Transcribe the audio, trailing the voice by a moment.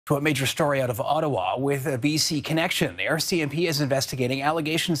To a major story out of Ottawa with a BC connection. The RCMP is investigating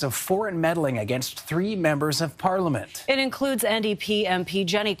allegations of foreign meddling against 3 members of Parliament. It includes NDP MP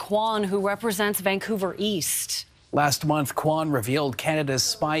Jenny Kwan, who represents Vancouver East. Last month, Kwan revealed Canada's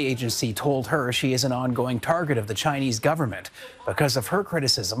spy agency told her she is an ongoing target of the Chinese government because of her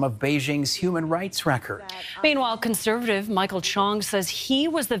criticism of Beijing's human rights record. Meanwhile, Conservative Michael Chong says he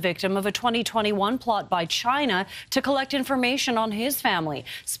was the victim of a 2021 plot by China to collect information on his family.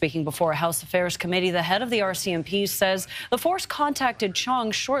 Speaking before a House Affairs Committee, the head of the RCMP says the force contacted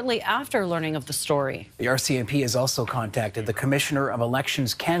Chong shortly after learning of the story. The RCMP has also contacted the Commissioner of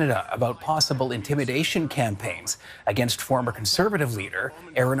Elections Canada about possible intimidation campaigns against former Conservative leader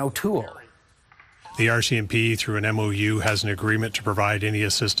Erin O'Toole. The RCMP, through an MOU, has an agreement to provide any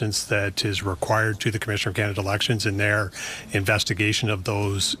assistance that is required to the Commissioner of Canada Elections in their investigation of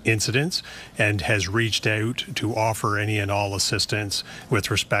those incidents, and has reached out to offer any and all assistance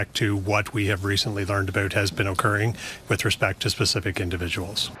with respect to what we have recently learned about has been occurring with respect to specific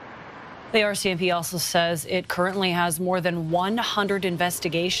individuals. The RCMP also says it currently has more than 100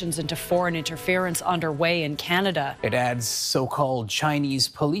 investigations into foreign interference underway in Canada. It adds so-called Chinese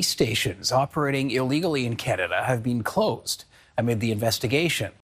police stations operating illegally in Canada have been closed amid the investigation.